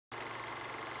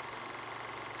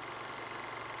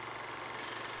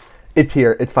It's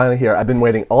here. It's finally here. I've been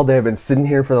waiting all day. I've been sitting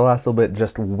here for the last little bit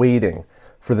just waiting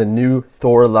for the new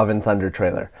Thor Love and Thunder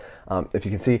trailer. If you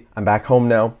can see, I'm back home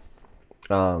now.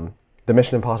 The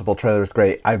Mission Impossible trailer is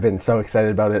great. I've been so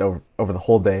excited about it over the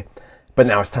whole day. But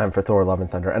now it's time for Thor Love and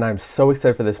Thunder. And I'm so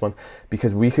excited for this one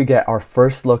because we could get our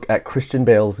first look at Christian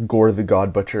Bale's Gorr the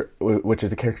God Butcher, which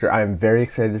is a character I am very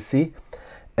excited to see.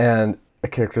 And a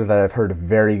character that I've heard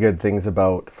very good things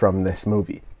about from this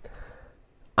movie.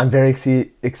 I'm very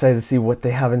excited to see what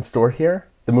they have in store here.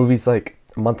 The movie's like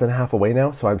a month and a half away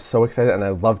now, so I'm so excited, and I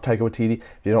love Taika Waititi.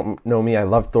 If you don't know me, I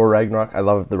love Thor Ragnarok. I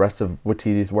love the rest of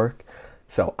Waititi's work,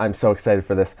 so I'm so excited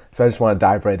for this. So I just want to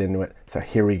dive right into it. So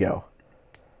here we go.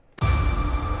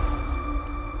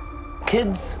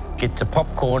 Kids, get your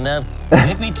popcorn now.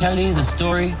 Let me tell you the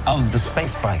story of the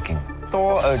space Viking,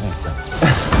 Thor Odinson.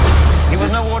 He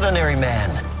was no ordinary man.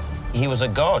 He was a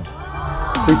god.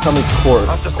 Please tell me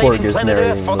After saving planet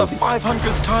Earth for the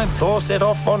 500th time, Thor set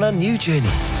off on a new journey.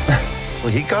 Well,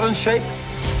 he got in shape.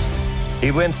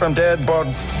 He went from dad bod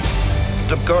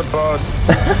to god bod.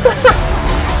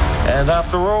 And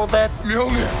after all that,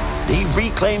 he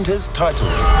reclaimed his title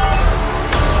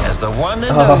as the one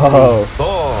and only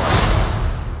Thor.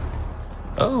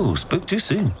 Oh, spoke too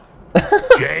soon.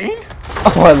 Jane?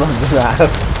 Oh, I love the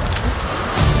mask.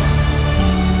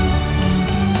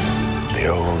 The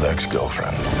old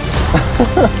ex-girlfriend.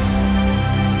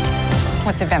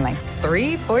 What's it been like?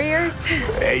 3, 4 years?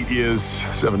 8 years,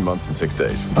 7 months, and 6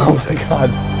 days. Oh my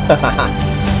god.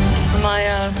 Am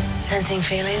I sensing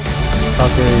feelings?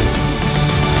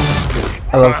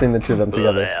 I love seeing the two of them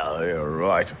together. Well, you're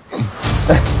right.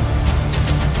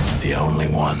 The only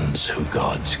ones who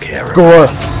gods care Gorr.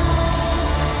 about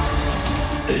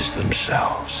is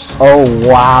themselves. Oh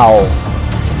wow.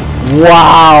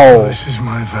 Wow. This is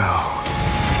my vow.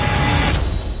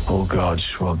 All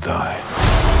gods will die.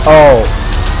 Oh.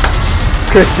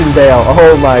 Christian Bale.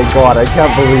 Oh my god, I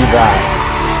can't believe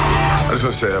that. I just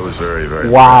want to say that was very, very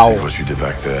Wow. impressive what you did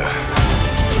back there.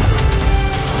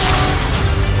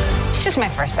 He's just my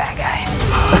first bad guy.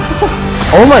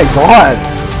 Oh my god.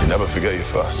 You never forget your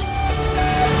first.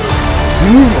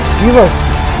 Jesus, he looks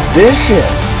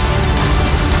vicious.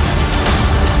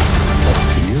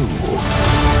 You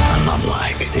are not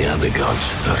like the other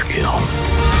gods of kill.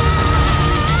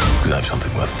 Because I have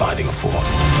something worth fighting for.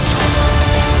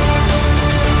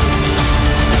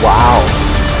 Wow.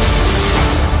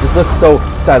 This looks so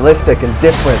stylistic and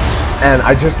different, and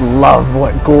I just love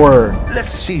what Gorr.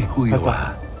 Let's see who you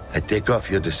are. I take off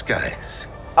your disguise.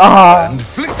 Ah. And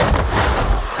flick.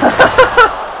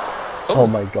 Oh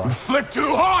my god. Flick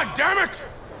too hard, damn it!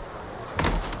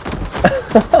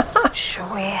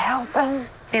 Should we help him?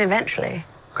 I mean, eventually.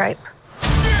 Grape.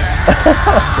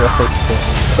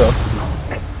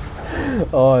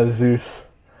 Oh, Zeus.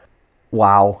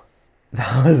 Wow.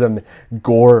 That was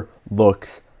Gorr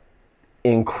looks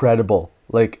incredible.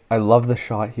 Like, I love the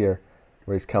shot here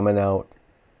where he's coming out.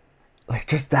 Like,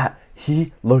 just that.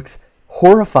 He looks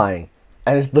horrifying.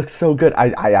 And it looks so good.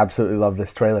 I absolutely love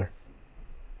this trailer.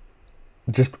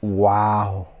 Just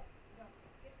wow.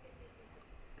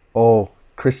 Oh,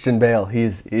 Christian Bale.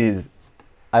 He's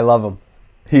I love him.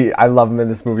 I love him in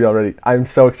this movie already. I'm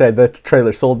so excited. The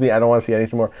trailer sold me. I don't want to see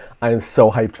anything more. I am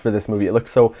so hyped for this movie. It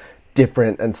looks so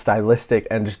different and stylistic,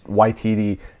 and just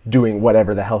Waititi doing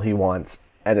whatever the hell he wants.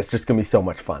 And it's just going to be so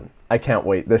much fun. I can't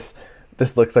wait. This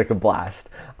looks like a blast.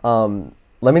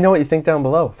 Let me know what you think down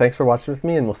below. Thanks for watching with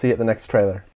me, and we'll see you at the next trailer.